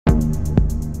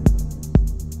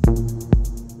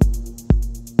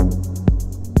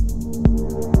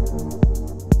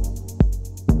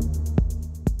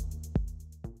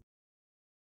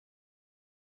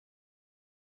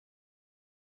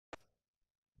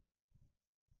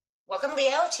Welcome,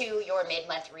 Leo, to your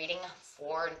mid-month reading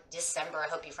for December. I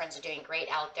hope you friends are doing great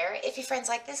out there. If you friends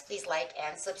like this, please like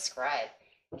and subscribe.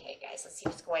 Okay, guys, let's see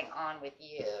what's going on with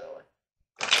you.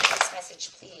 This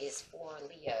message, please, for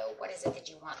Leo. What is it that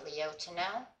you want Leo to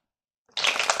know?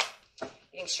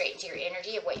 Getting straight into your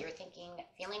energy of what you're thinking,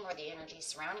 feeling, or the energy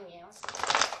surrounding you.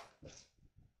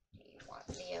 Do you want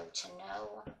Leo to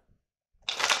know?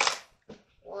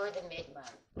 Or the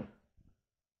mid-month?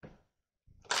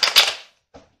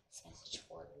 Message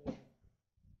for you.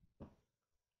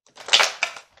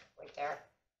 Right there.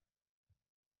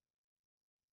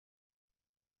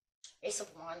 Ace of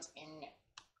Wands in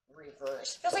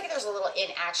reverse. Feels like there's a little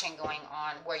inaction going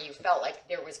on where you felt like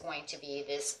there was going to be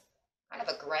this kind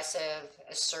of aggressive,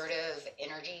 assertive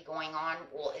energy going on.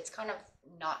 Well, it's kind of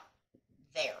not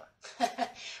there,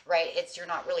 right? You're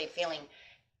not really feeling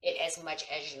it as much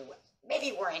as you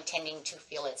maybe were intending to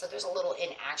feel it. So there's a little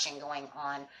inaction going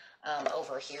on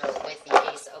over here with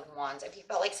the Ace of Wands. If you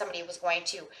felt like somebody was going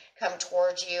to come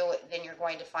towards you, then you're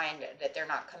going to find that they're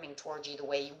not coming towards you the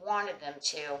way you wanted them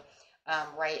to,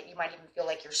 right? You might even feel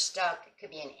like you're stuck. It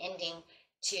could be an ending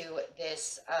to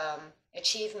this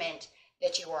achievement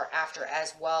that you are after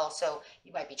as well. So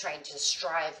you might be trying to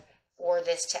strive for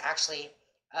this to actually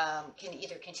can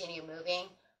either continue moving,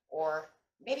 or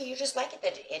maybe you just like it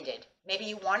that it ended. Maybe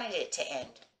you wanted it to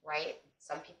end, right?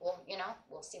 Some people,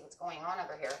 we'll see what's going on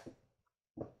over here.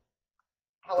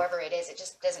 However it is, it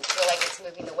just doesn't feel like it's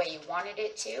moving the way you wanted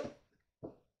it to.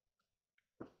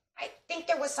 I think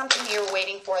there was something you were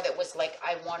waiting for that was like,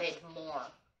 I wanted more.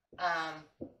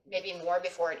 Maybe more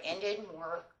before it ended,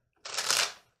 more,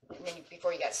 and then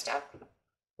before you got stuck.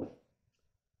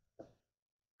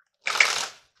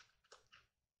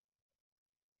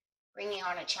 Bringing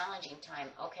on a challenging time.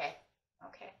 Okay.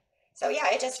 So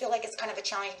yeah, it does feel like it's kind of a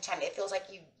challenging time. It feels like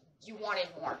you wanted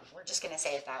more. We're just going to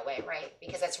say it that way, right?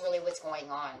 Because that's really what's going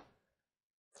on.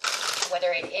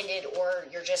 Whether it ended or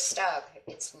you're just stuck,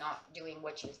 it's not doing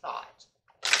what you thought.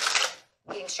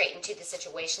 Getting straight into the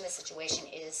situation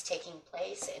is taking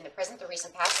place in the present, the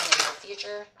recent past, and in the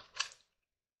future.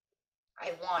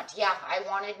 I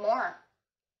wanted more.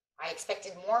 I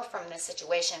expected more from this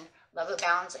situation. Love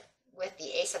abounds with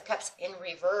the Ace of Cups in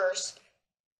reverse.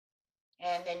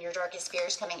 And then your darkest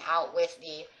fears coming out with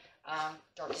the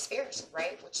darkest fears,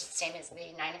 right? Which is the same as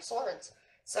the Nine of Swords.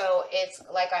 So it's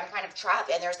like I'm kind of trapped,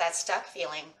 and there's that stuck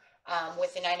feeling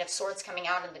with the Nine of Swords coming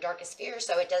out in the darkest fears.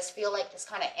 So it does feel like this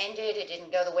kind of ended. It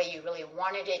didn't go the way you really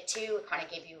wanted it to. It kind of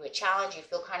gave you a challenge. You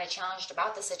feel kind of challenged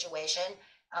about the situation.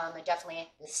 And definitely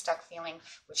this stuck feeling,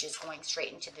 which is going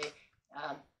straight into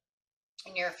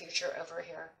the near future over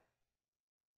here.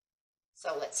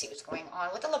 So let's see what's going on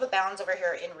with the Love Abounds over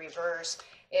here in reverse.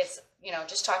 It's,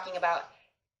 just talking about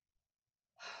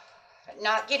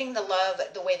not getting the love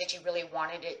the way that you really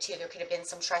wanted it to. There could have been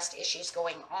some trust issues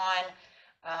going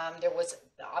on. The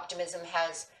optimism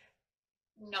has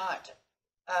not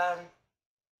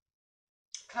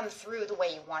come through the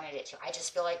way you wanted it to. I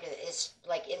just feel like it's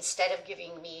like, instead of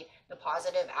giving me the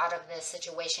positive out of this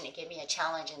situation, it gave me a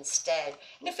challenge instead.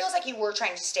 And it feels like you were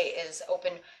trying to stay as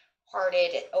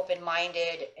open-hearted,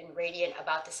 open-minded, and radiant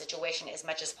about the situation as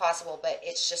much as possible, but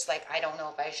it's just like, I don't know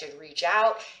if I should reach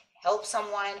out, help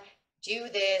someone, do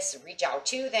this, reach out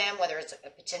to them, whether it's a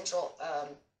potential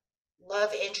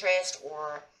love interest,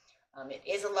 or it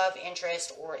is a love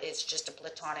interest, or it's just a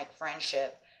platonic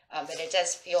friendship. But it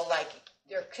does feel like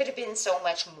there could have been so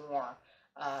much more,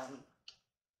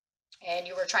 and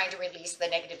you were trying to release the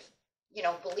negative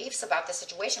beliefs about the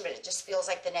situation, but it just feels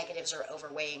like the negatives are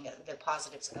overweighing the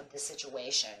positives of the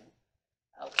situation.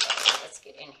 Okay, let's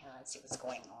get in here and see what's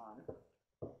going on.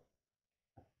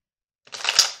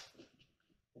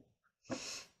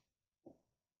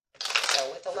 So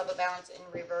with the Love Abounds in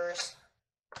reverse,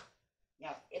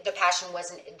 the passion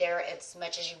wasn't there as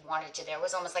much as you wanted to. There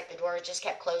was almost like the door just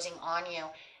kept closing on you.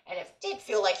 And it did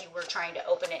feel like you were trying to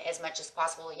open it as much as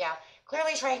possible. Yeah,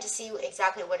 clearly trying to see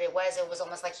exactly what it was. It was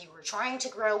almost like you were trying to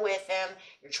grow with them.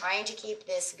 You're trying to keep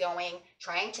this going,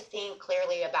 trying to think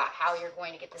clearly about how you're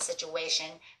going to get the situation.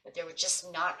 But there was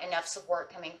just not enough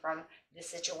support coming from the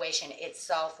situation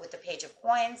itself with the Page of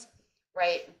Coins,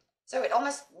 right? So it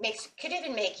almost could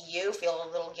even make you feel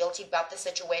a little guilty about the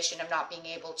situation of not being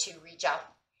able to reach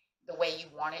out the way you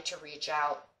wanted to reach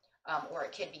out, or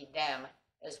it could be them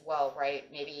as well,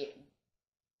 right? Maybe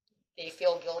they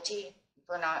feel guilty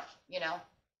for not,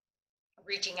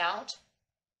 reaching out.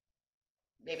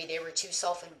 Maybe they were too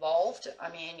self-involved. I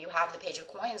mean, you have the Page of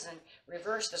Coins in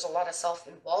reverse. There's a lot of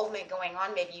self-involvement going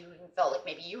on. Maybe you even felt like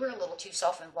maybe you were a little too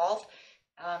self-involved,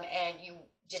 and you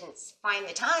didn't find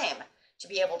the time to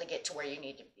be able to get to where you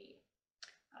need to be.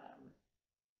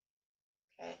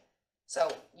 So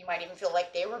you might even feel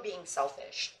like they were being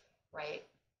selfish, right?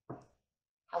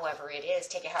 However it is,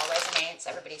 take it how it resonates.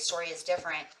 Everybody's story is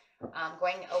different.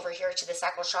 Going over here to the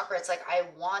sacral chakra, it's like, I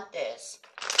want this.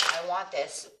 I want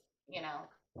this, you know.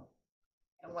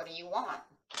 And what do you want?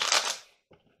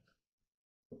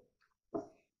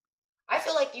 I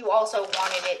feel like you also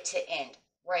wanted it to end,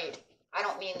 right? I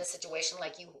don't mean the situation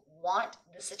like you want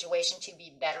the situation to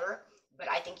be better, but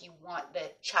I think you want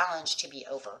the challenge to be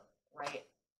over, right?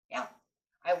 Yeah.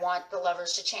 I want the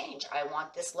lovers to change. I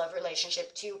want this love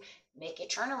relationship to make a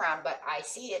turnaround, but I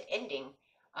see it ending.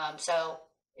 So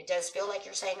it does feel like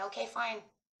you're saying, okay, fine.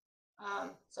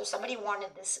 So somebody wanted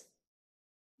this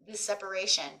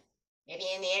separation. Maybe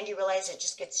in the end you realize it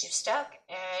just gets you stuck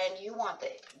and you want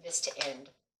this to end.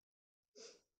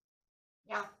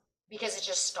 Yeah, because it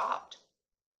just stopped.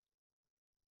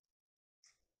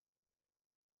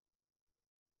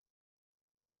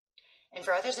 And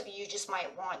for others of you, you just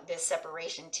might want this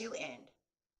separation to end.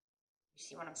 You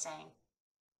see what I'm saying?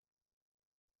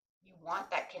 You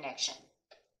want that connection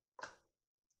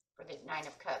for the Nine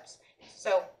of Cups.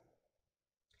 So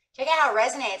take it how it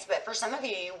resonates, but for some of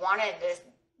you, you wanted this,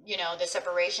 you know, the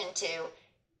separation to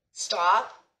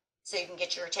stop so you can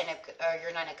get your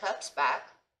your Nine of Cups back.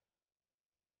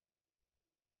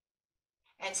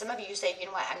 And some of you say, you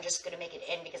know what, I'm just going to make it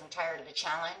end because I'm tired of the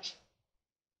challenge.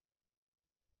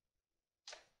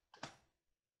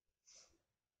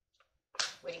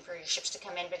 Waiting for your ships to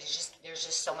come in, but there's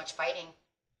just so much fighting.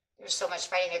 There's so much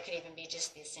fighting. There could even be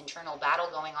just this internal battle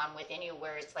going on within you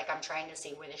where it's like, I'm trying to see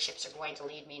where the ships are going to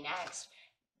lead me next.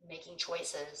 Making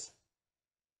choices.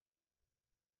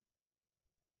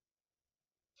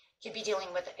 Could be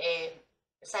dealing with a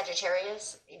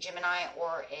Sagittarius, a Gemini,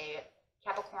 or a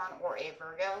Capricorn, or a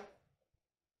Virgo.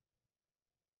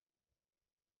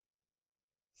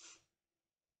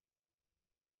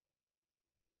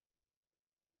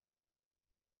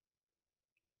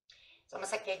 It's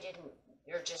almost like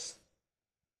they're just,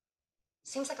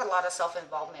 seems like a lot of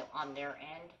self-involvement on their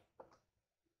end.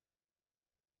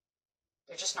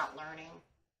 They're just not learning.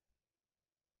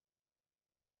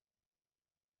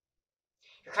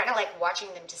 You're kind of like watching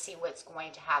them to see what's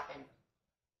going to happen.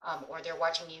 Or they're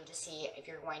watching you to see if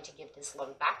you're going to give this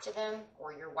love back to them,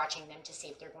 or you're watching them to see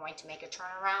if they're going to make a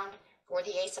turnaround. For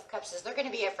the Ace of Cups, is there going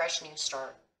to be a fresh new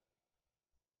start?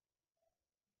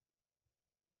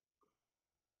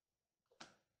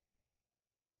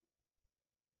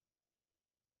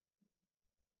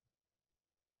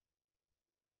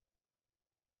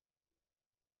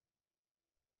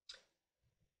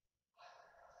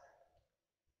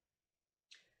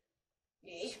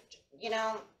 You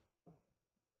know,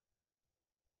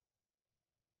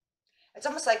 it's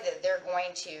almost like that they're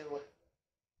going to,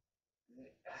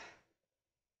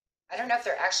 I don't know if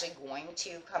they're actually going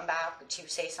to come back to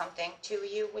say something to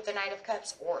you with the Knight of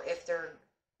Cups, or if they're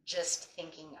just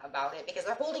thinking about it, because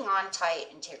they're holding on tight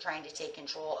and trying to take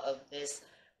control of this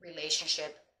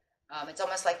relationship. It's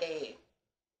almost like they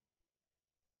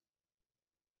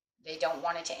don't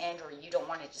want it to end, or you don't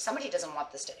want it to, somebody doesn't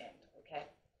want this to end, okay?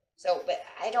 So, but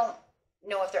I don't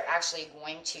know if they're actually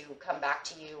going to come back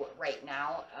to you right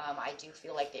now. I do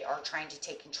feel like they are trying to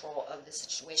take control of the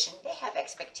situation. They have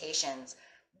expectations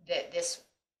that this,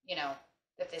 you know,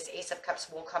 that this Ace of Cups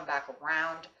will come back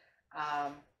around.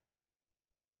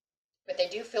 But they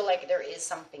do feel like there is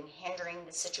something hindering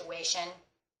the situation.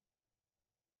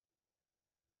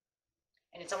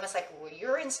 And it's almost like, well,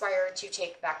 you're inspired to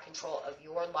take back control of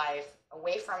your life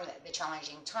away from the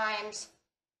challenging times.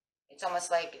 It's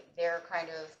almost like they're kind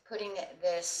of putting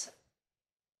this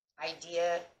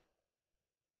idea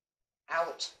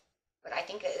out. But I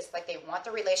think it's like they want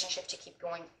the relationship to keep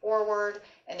going forward,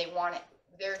 and they want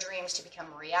their dreams to become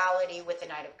reality with the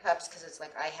Knight of Cups, because it's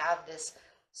like, I have this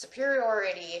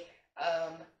superiority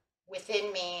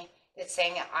within me that's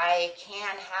saying, I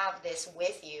can have this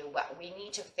with you, but we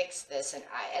need to fix this. And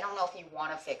I don't know if you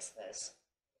want to fix this,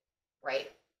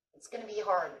 right? It's going to be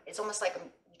hard. It's almost like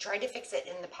you tried to fix it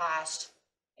in the past,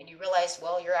 and you realize,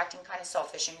 well, you're acting kind of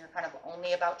selfish, and you're kind of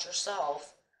only about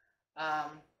yourself.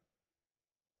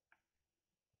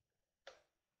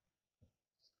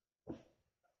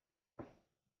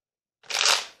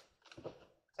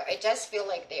 So it does feel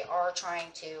like they are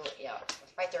trying to, yeah,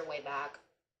 fight their way back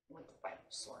with the Five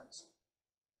of Swords.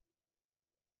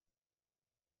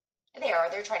 They are.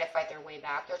 They're trying to fight their way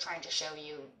back. They're trying to show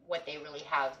you what they really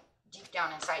have deep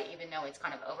down inside, even though it's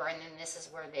kind of over. And then this is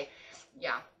where the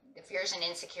fears and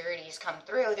insecurities come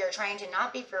through. They're trying to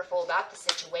not be fearful about the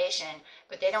situation,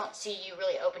 but they don't see you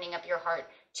really opening up your heart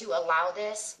to allow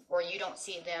this, or you don't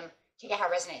see them, take it how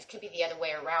it resonates. It could be the other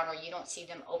way around, or you don't see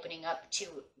them opening up to,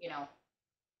 you know,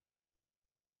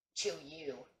 to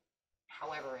you,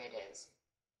 however it is.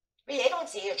 But they don't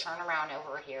see a turnaround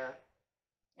over here.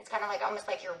 It's kind of like almost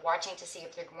like you're watching to see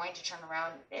if they're going to turn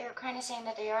around. They're kind of saying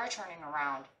that they are turning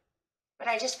around. But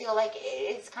I just feel like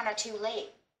it's kind of too late.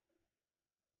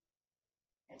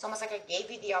 It's almost like I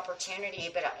gave you the opportunity,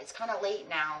 but it's kind of late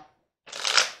now.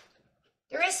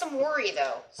 There is some worry,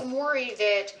 though. Some worry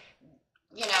that,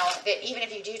 you know, that even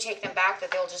if you do take them back, that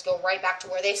they'll just go right back to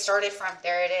where they started from.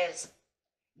 There it is.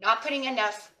 Not putting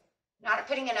enough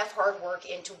hard work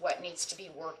into what needs to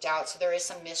be worked out. So there is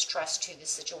some mistrust to the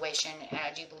situation, and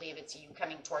I do believe it's you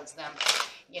coming towards them,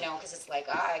 you know, because it's like,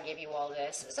 I gave you all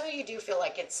this. So you do feel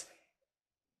like it's,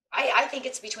 I think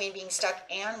it's between being stuck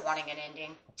and wanting an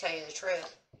ending, to tell you the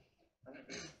truth.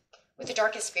 With the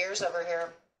darkest fears over here,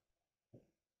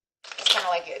 it's kind of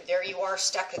like there you are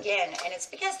stuck again, and it's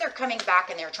because they're coming back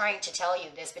and they're trying to tell you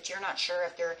this, but you're not sure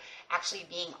if they're actually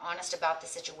being honest about the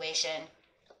situation.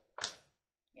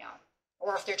 Yeah.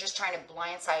 Or if they're just trying to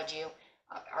blindside you.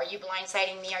 Are you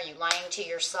blindsiding me? Are you lying to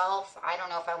yourself? I don't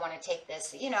know if I want to take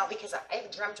this, you know, because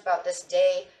I've dreamt about this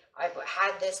day. I've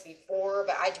had this before,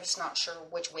 but I'm just not sure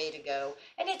which way to go.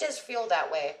 And it does feel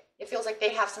that way. It feels like they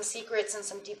have some secrets and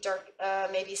some deep, dark,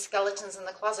 maybe skeletons in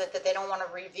the closet that they don't want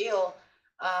to reveal.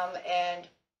 And,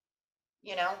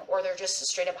 you know, or they're just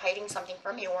straight up hiding something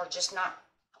from you, or just not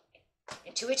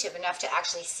intuitive enough to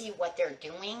actually see what they're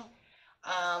doing.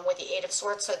 With the Eight of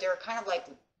Swords, so they're kind of like,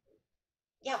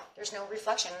 yeah, there's no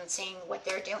reflection in seeing what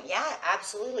they're doing. Yeah,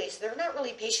 absolutely. So they're not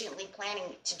really patiently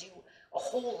planning to do a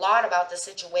whole lot about the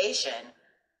situation.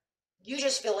 You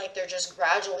just feel like they're just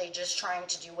gradually just trying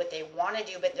to do what they want to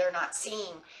do, but they're not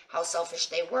seeing how selfish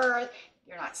they were.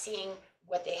 You're not seeing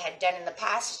what they had done in the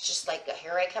past. It's just like,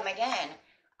 here I come again.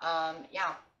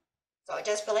 Yeah. So it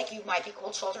does feel like you might be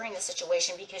cold shouldering the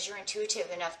situation because you're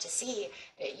intuitive enough to see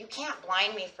that you can't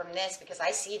blind me from this, because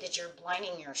I see that you're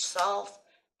blinding yourself.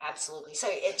 Absolutely. So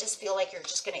it just feels like you're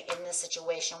just going to end this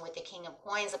situation with the King of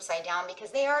Coins upside down,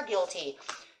 because they are guilty,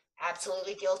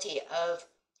 absolutely guilty of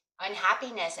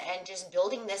unhappiness and just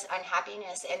building this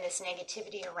unhappiness and this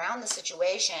negativity around the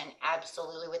situation.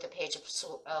 Absolutely, with the Page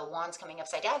of Wands coming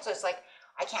upside down. So it's like,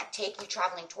 I can't take you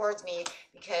traveling towards me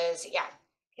because, yeah,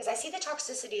 because I see the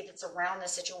toxicity that's around the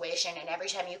situation, and every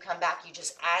time you come back, you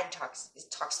just add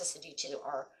toxicity to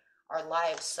our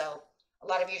lives. So a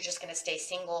lot of you are just going to stay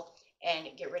single and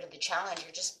get rid of the challenge.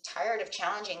 You're just tired of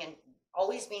challenging and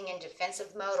always being in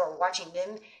defensive mode, or watching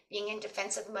them being in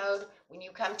defensive mode when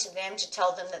you come to them to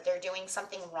tell them that they're doing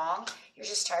something wrong. You're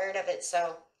just tired of it.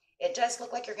 So it does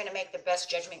look like you're going to make the best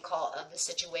judgment call of the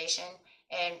situation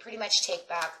and pretty much take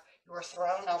back your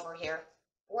throne over here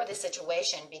for the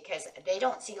situation, because they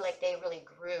don't see like they really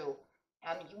grew.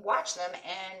 You watch them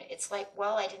and it's like,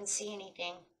 well, I didn't see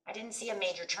anything. I didn't see a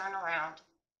major turnaround.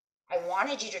 I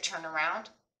wanted you to turn around,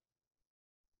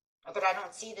 but I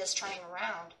don't see this turning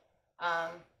around.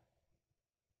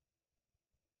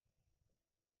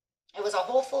 It was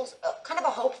kind of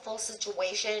a hopeful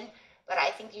situation, but I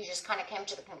think you just kind of came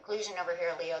to the conclusion over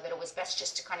here, Leo, that it was best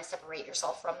just to kind of separate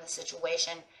yourself from the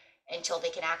situation until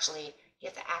they can actually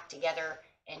get the act together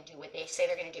and do what they say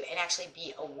they're going to do, and actually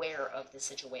be aware of the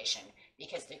situation,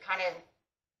 because they're kind of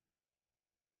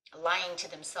lying to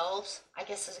themselves, I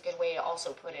guess is a good way to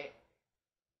also put it.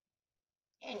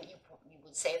 And you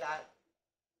would say that.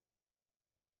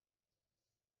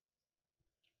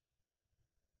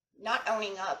 Not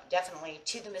owning up, definitely,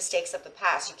 to the mistakes of the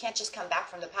past. You can't just come back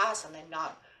from the past and then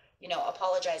not, you know,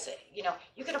 apologize. You know,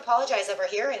 you could apologize over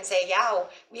here and say, yeah,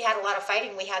 we had a lot of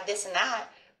fighting, we had this and that,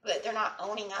 but they're not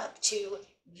owning up to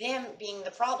them being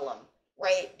the problem,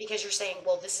 right? Because you're saying,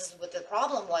 well, this is what the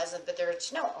problem was, but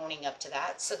there's no owning up to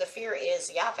that. So the fear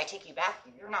is, yeah, if I take you back,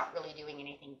 you're not really doing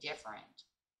anything different.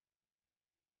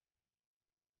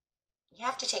 You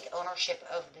have to take ownership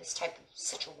of this type of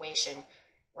situation,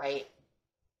 right?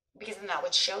 Because then that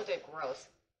would show the growth.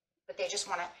 But they just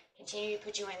want to continue to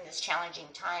put you in this challenging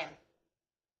time.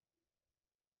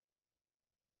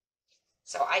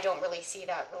 So I don't really see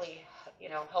that really, you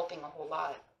know, helping a whole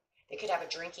lot. They could have a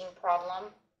drinking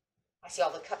problem. I see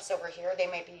all the cups over here. They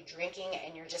might be drinking,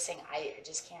 and you're just saying, I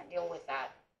just can't deal with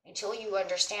that. Until you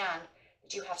understand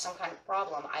that you have some kind of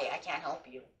problem, I can't help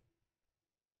you.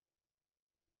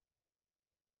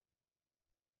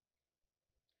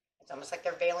 It's almost like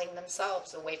they're veiling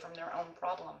themselves away from their own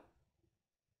problem.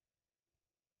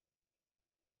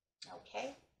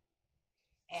 Okay.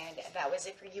 And that was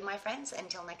it for you, my friends.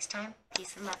 Until next time,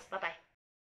 peace and love. Bye-bye.